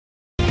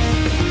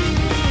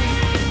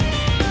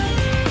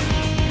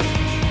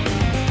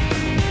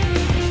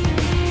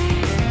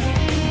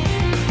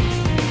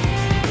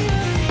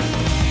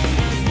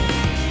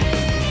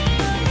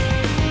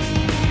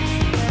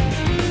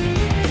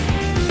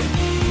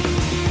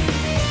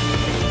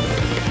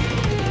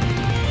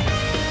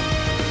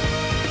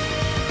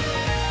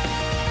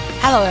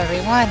Hello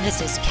everyone, this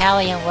is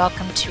Callie and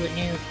welcome to a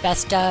new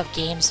Best of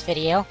Games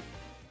video.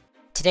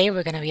 Today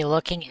we're going to be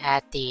looking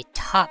at the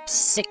top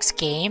 6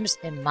 games,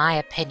 in my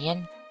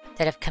opinion,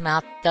 that have come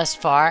out thus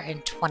far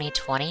in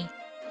 2020.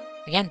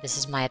 Again, this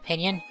is my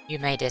opinion, you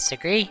may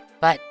disagree,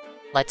 but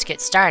let's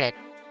get started.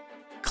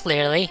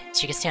 Clearly,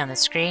 as you can see on the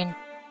screen,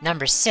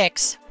 number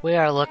 6, we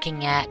are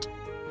looking at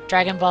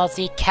Dragon Ball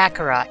Z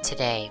Kakarot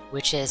today,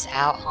 which is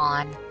out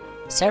on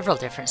several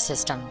different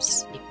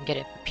systems. You can get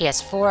it for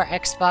PS4,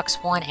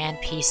 Xbox One, and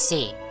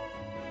PC.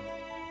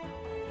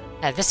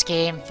 Now, this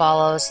game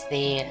follows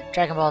the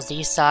Dragon Ball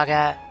Z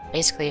saga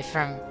basically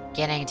from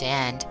beginning to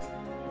end,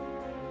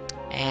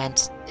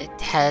 and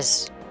it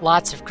has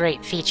lots of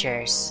great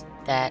features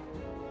that,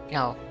 you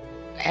know,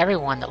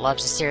 everyone that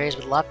loves the series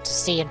would love to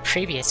see in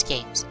previous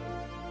games.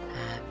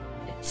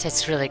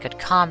 It's really good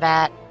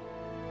combat,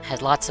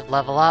 has lots of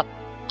level up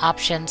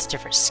options,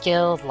 different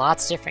skills,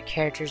 lots of different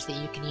characters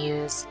that you can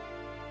use.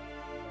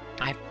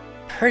 I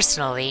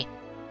personally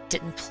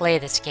didn't play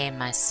this game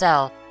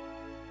myself,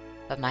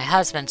 but my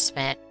husband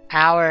spent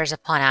hours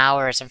upon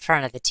hours in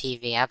front of the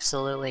TV,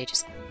 absolutely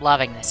just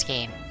loving this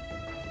game.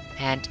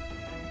 And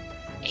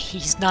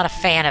he's not a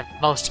fan of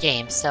most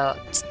games, so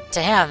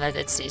to him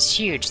it's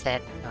huge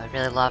that I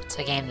really loved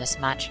a game this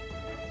much.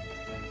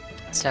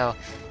 So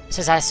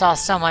since I saw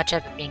so much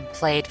of it being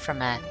played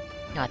from a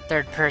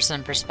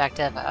third-person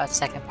perspective, a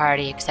second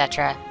party,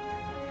 etc.,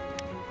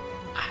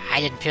 I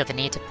didn't feel the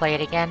need to play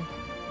it again.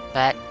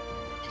 But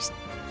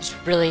it's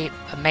really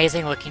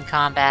amazing looking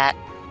combat.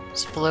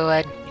 It's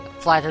fluid. You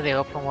can fly through the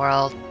open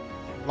world.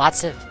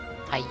 Lots of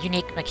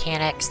unique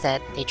mechanics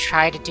that they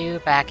tried to do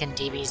back in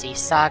DBZ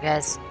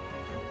sagas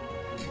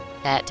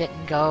that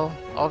didn't go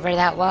over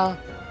that well.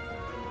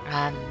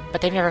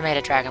 But they've never made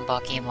a Dragon Ball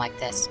game like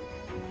this.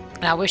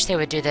 And I wish they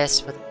would do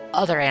this with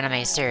other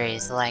anime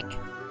series, like,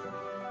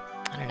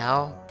 I don't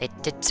know, they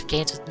did some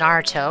games with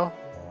Naruto.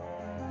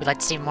 We'd like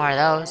to see more of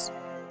those.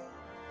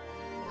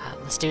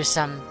 Let's do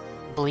some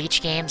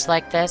Bleach games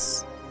like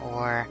this,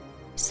 or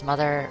some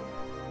other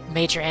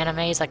major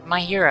animes like My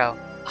Hero.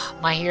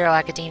 My Hero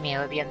Academia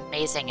would be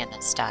amazing in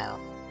this style.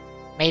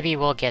 Maybe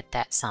we'll get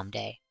that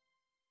someday.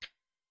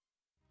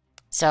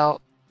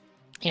 So,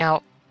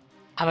 I'm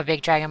a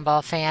big Dragon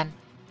Ball fan,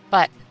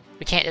 but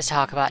we can't just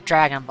talk about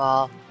Dragon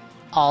Ball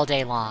all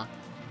day long.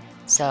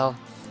 So,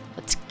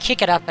 let's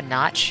kick it up a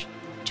notch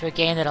to a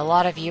game that a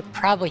lot of you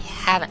probably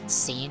haven't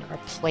seen or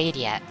played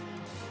yet.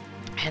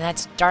 And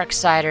that's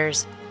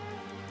Darksiders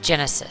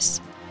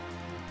Genesis.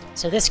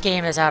 So this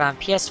game is out on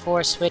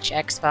PS4, Switch,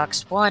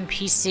 Xbox One,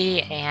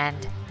 PC,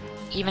 and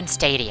even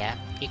Stadia.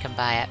 You can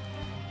buy it.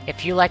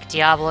 If you like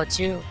Diablo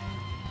 2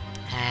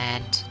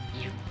 and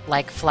you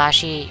like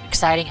flashy,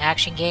 exciting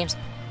action games,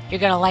 you're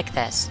gonna like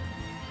this.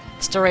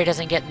 The story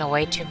doesn't get in the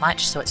way too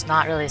much, so it's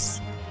not really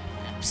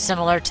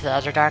similar to the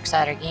other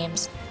Darksider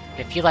games.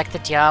 But if you like the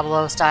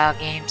Diablo style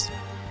games,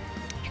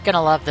 you're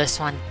gonna love this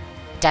one.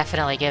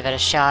 Definitely give it a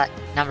shot.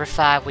 Number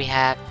 5, we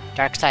have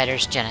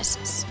Darksiders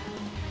Genesis.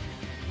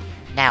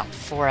 Now,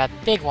 for a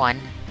big one,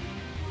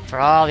 for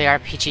all the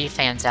RPG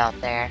fans out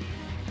there,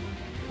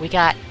 we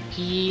got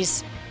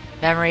Ys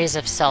Memories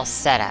of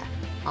Celceta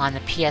on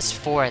the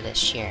PS4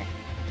 this year.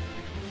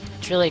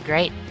 It's really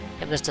great.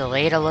 It was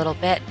delayed a little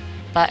bit,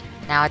 but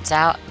now it's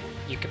out.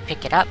 You can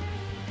pick it up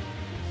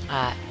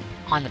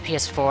on the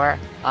PS4,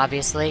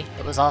 obviously.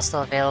 It was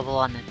also available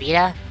on the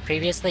Vita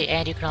previously,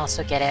 and you can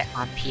also get it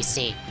on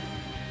PC.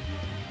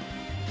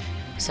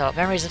 So,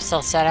 Memories of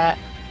Celceta,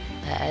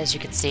 as you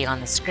can see on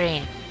the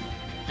screen,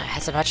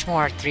 has a much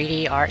more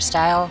 3D art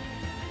style,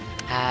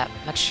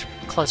 much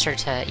closer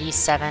to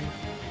E7,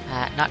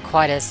 not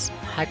quite as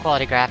high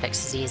quality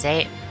graphics as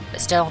E8,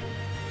 but still,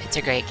 it's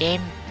a great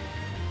game.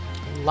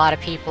 A lot of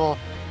people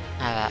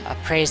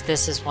praise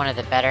this as one of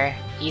the better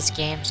Ys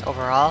games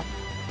overall,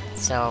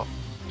 so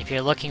if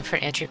you're looking for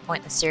an entry point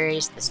in the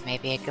series, this may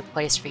be a good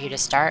place for you to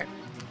start.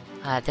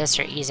 This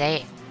or Ys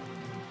 8,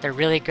 they're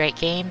really great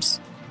games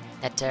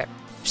that are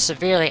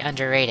severely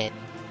underrated.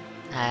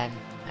 I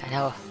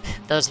know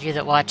those of you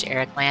that watch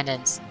Eric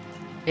Landon's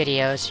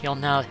videos, you'll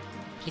know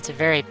he's a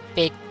very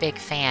big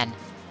fan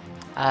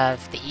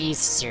of the Ys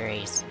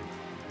series.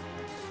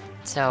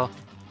 So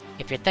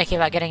if you're thinking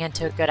about getting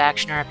into a good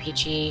action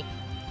RPG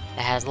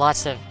that has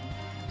lots of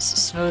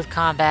smooth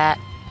combat,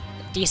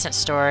 a decent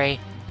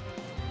story,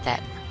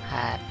 that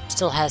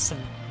still has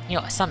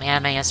some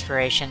anime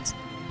inspirations,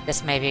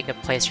 this may be a good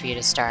place for you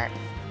to start.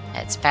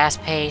 It's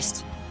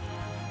fast-paced,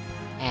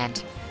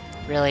 and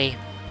really,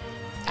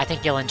 I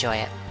think you'll enjoy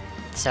it.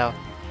 So,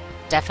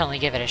 definitely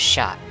give it a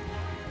shot.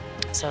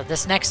 So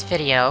this next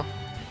video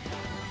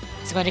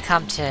is going to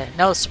come to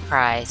no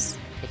surprise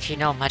if you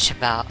know much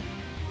about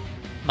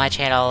my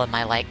channel and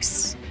my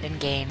likes in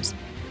games,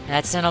 and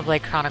that's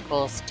Xenoblade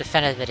Chronicles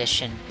Definitive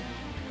Edition,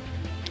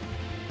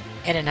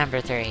 in at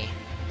number 3.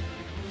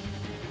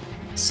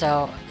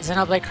 So,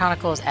 Xenoblade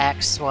Chronicles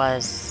X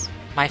was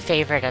my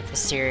favorite of the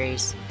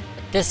series,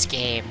 but this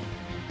game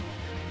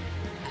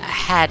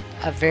had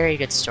a very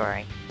good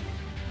story.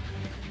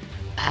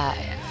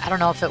 I don't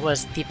know if it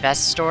was the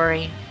best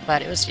story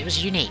but it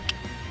was unique.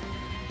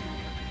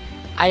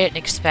 I didn't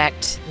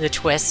expect the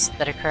twists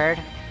that occurred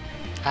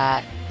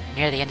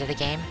near the end of the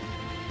game,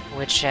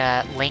 which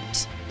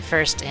linked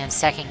first and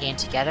second game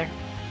together,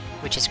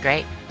 which is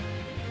great.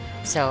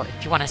 So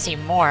if you want to see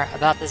more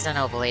about the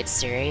Xenoblade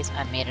series,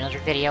 I made another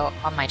video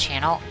on my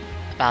channel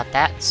about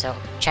that, so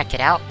check it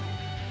out.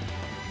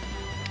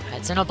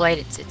 Xenoblade,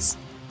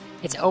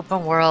 it's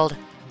open world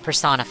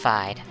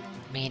personified.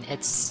 I mean,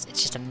 it's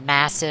just a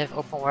massive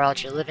open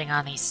world. You're living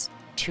on these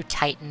two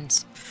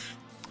titans.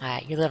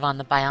 You live on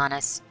the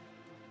Bionis,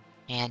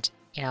 and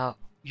you know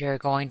you're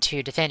going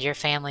to defend your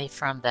family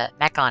from the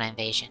Mechon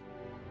invasion.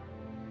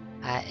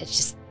 It's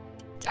just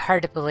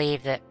hard to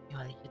believe that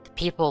the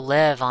people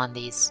live on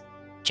these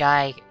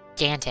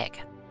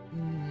gigantic,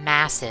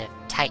 massive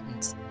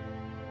titans.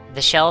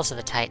 The shells of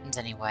the titans,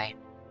 anyway.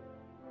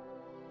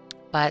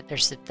 But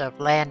the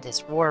land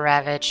is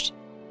war-ravaged.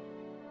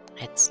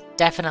 It's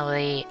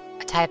definitely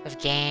a type of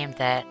game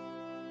that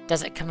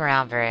doesn't come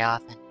around very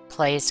often.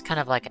 Plays kind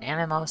of like an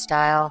MMO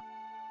style,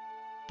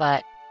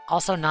 but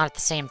also not at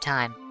the same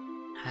time.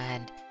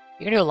 And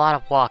you're going to do a lot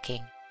of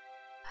walking.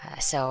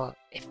 So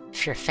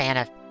if you're a fan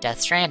of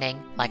Death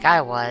Stranding, like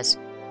I was,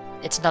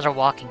 it's another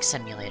walking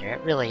simulator.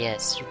 It really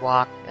is. You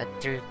walk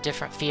through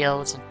different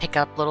fields and pick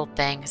up little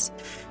things,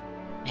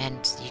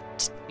 and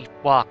you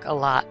walk a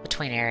lot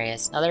between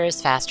areas. Now there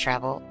is fast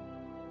travel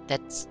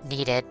that's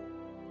needed.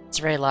 It's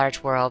a very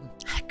large world.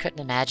 I couldn't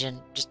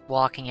imagine just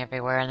walking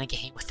everywhere in the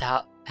game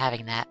without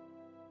having that.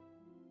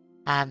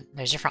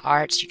 There's different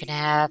arts you can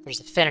have. There's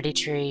affinity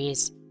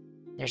trees.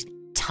 There's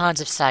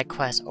tons of side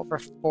quests, over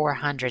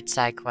 400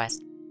 side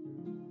quests.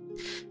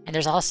 And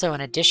there's also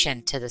an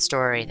addition to the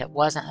story that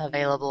wasn't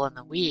available in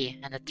the Wii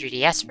and the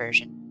 3DS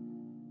version.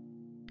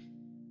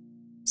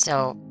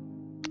 So,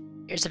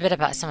 here's a bit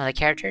about some of the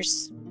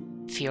characters.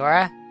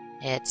 Fiora,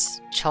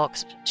 it's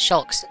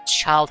Shulk's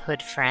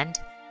childhood friend.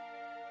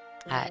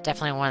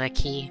 Definitely one of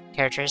the key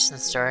characters in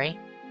the story.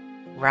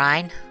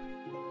 Rhine,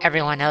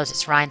 everyone knows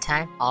it's Rhine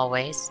time,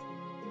 always.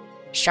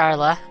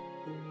 Sharla,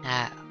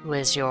 who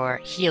is your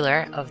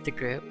healer of the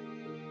group.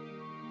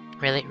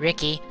 Really,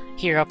 Ricky,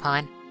 hero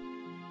pawn.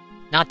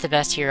 Not the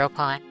best hero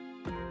pawn.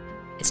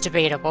 It's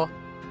debatable.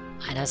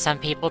 I know some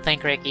people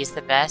think Ricky's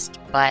the best,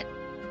 but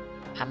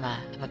I'm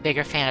a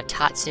bigger fan of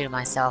Tatsu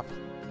myself.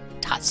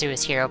 Tatsu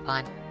is hero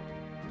pawn.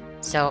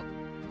 So,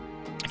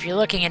 if you're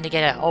looking to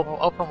get an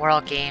open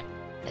world game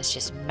that's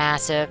just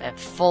massive and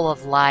full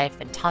of life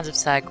and tons of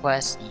side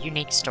quests, a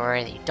unique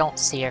story that you don't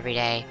see every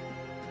day,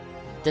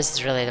 this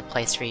is really the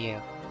place for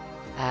you.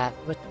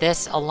 With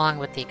this, along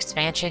with the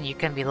expansion, you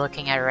can be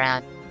looking at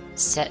around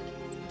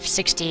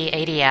 60,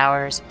 80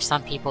 hours. For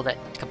some people that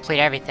complete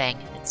everything,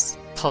 it's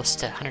close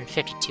to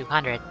 150,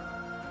 200.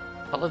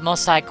 But with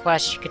most side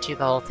quests, you could do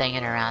the whole thing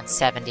in around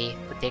 70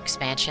 with the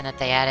expansion that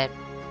they added.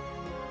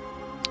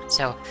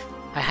 So,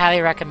 I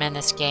highly recommend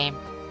this game.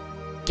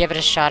 Give it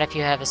a shot if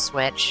you have a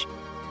Switch.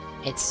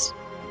 It's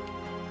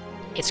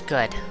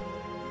good.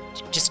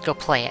 Just go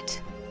play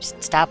it.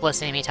 Just stop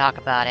listening to me talk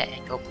about it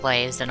and go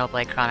play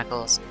Xenoblade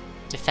Chronicles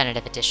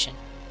Definitive Edition.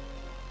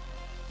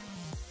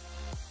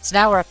 So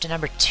now we're up to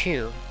number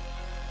 2.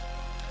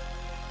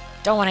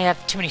 Don't want to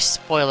have too many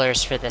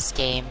spoilers for this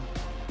game,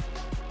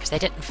 because they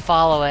didn't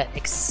follow it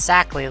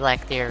exactly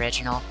like the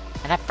original,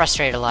 and that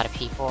frustrated a lot of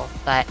people,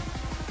 but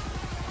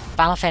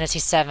Final Fantasy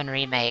VII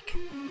Remake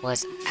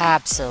was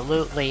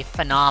absolutely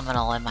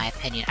phenomenal in my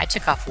opinion. I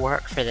took off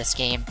work for this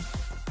game,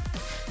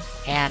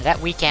 and that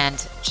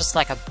weekend, just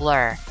like a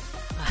blur.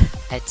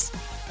 I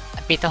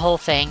beat the whole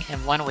thing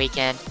in one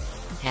weekend,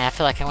 and I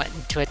feel like I went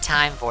into a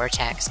time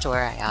vortex to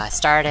where I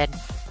started,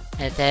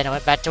 and then I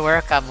went back to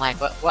work. I'm like,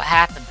 what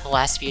happened the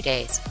last few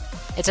days?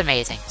 It's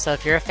amazing. So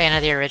if you're a fan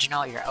of the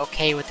original, you're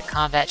okay with the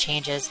combat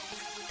changes,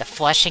 the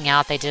fleshing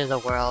out they did of the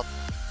world,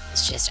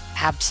 it's just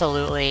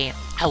absolutely,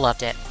 I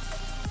loved it.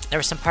 There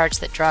were some parts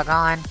that drug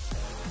on,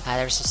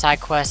 there were some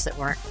side quests that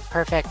weren't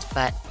perfect,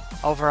 but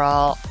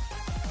overall,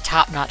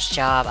 top-notch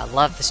job. I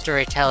love the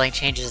storytelling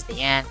changes at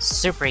the end,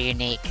 super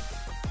unique.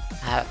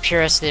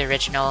 Purist of the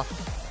original,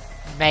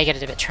 may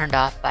get a bit turned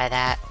off by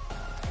that,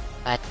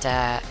 but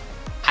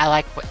I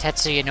like what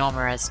Tetsuya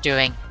Nomura is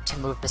doing to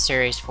move the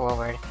series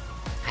forward.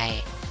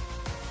 I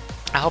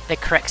hope they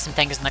correct some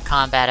things in the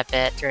combat a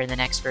bit during the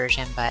next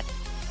version, but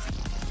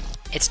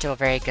it's still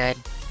very good.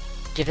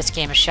 Give this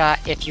game a shot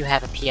if you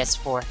have a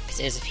PS4, because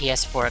it is a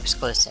PS4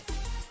 exclusive.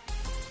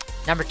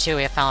 Number 2,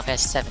 we have Final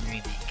Fantasy VII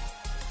Remake.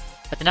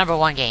 But the number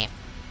 1 game.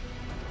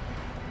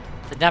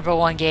 The number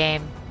 1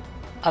 game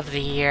of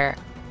the year.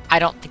 I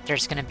don't think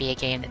there's going to be a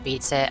game that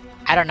beats it.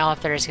 I don't know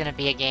if there's going to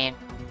be a game,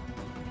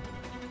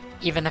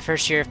 even the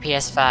first year of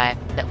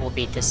PS5, that will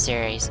beat this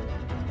series.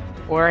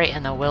 Ori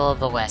and the Will of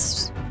the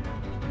Wisps.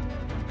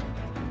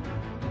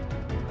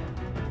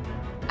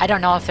 I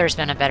don't know if there's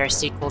been a better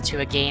sequel to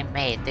a game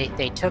made.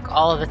 They took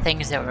all of the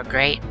things that were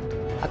great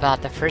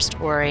about the first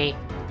Ori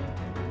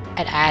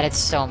and added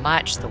so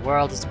much. The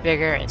world is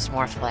bigger, it's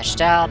more fleshed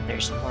out,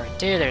 there's more to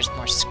do, there's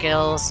more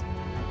skills.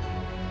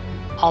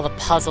 All the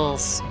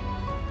puzzles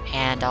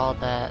and all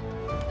the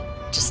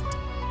just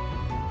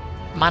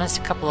minus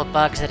a couple of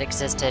bugs that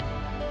existed,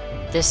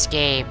 this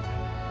game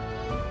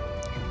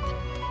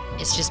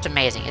is just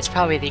amazing. It's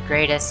probably the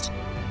greatest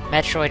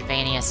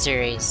Metroidvania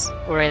series,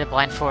 Ori the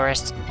Blind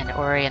Forest and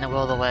Ori and the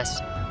Will of the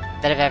Wisp,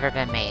 that have ever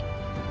been made.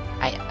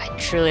 I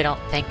truly don't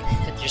think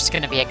that there's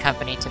going to be a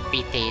company to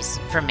beat these.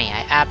 For me,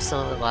 I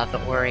absolutely love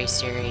the Ori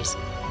series.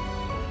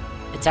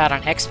 It's out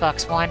on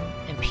Xbox One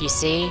and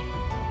PC.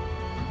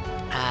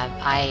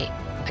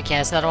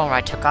 Again, it's another one where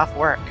I took off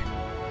work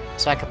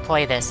so I could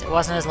play this. It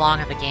wasn't as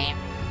long of a game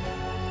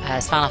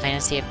as Final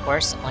Fantasy, of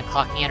course, only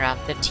clocking in around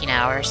 15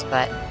 hours,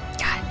 but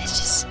God, it's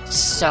just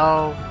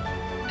so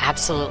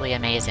absolutely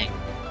amazing.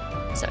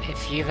 So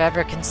if you've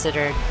ever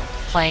considered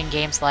playing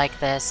games like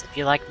this, if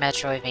you like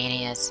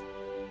Metroidvanias,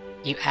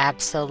 you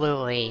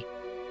absolutely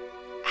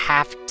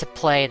have to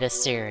play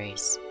this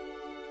series.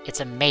 It's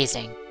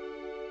amazing.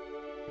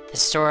 The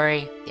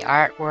story, the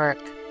artwork,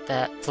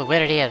 the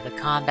fluidity of the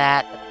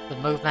combat, the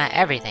movement,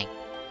 everything.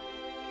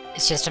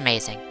 It's just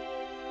amazing.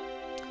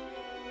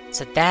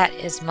 So that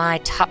is my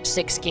top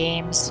 6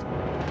 games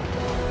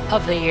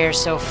of the year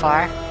so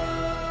far.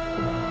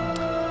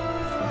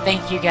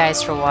 Thank you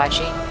guys for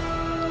watching.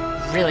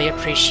 Really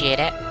appreciate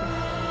it.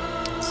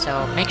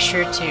 So make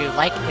sure to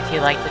like if you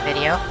like the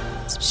video,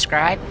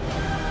 subscribe,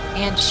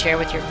 and share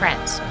with your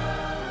friends.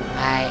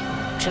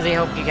 I truly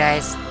hope you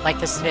guys like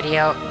this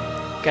video.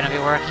 Gonna be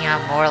working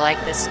on more like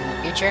this in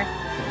the future.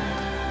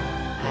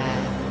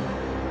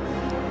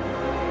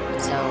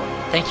 So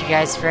thank you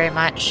guys very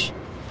much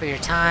for your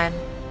time.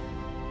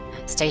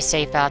 Stay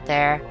safe out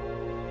there.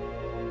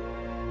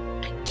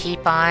 And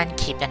keep on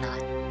keeping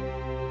on.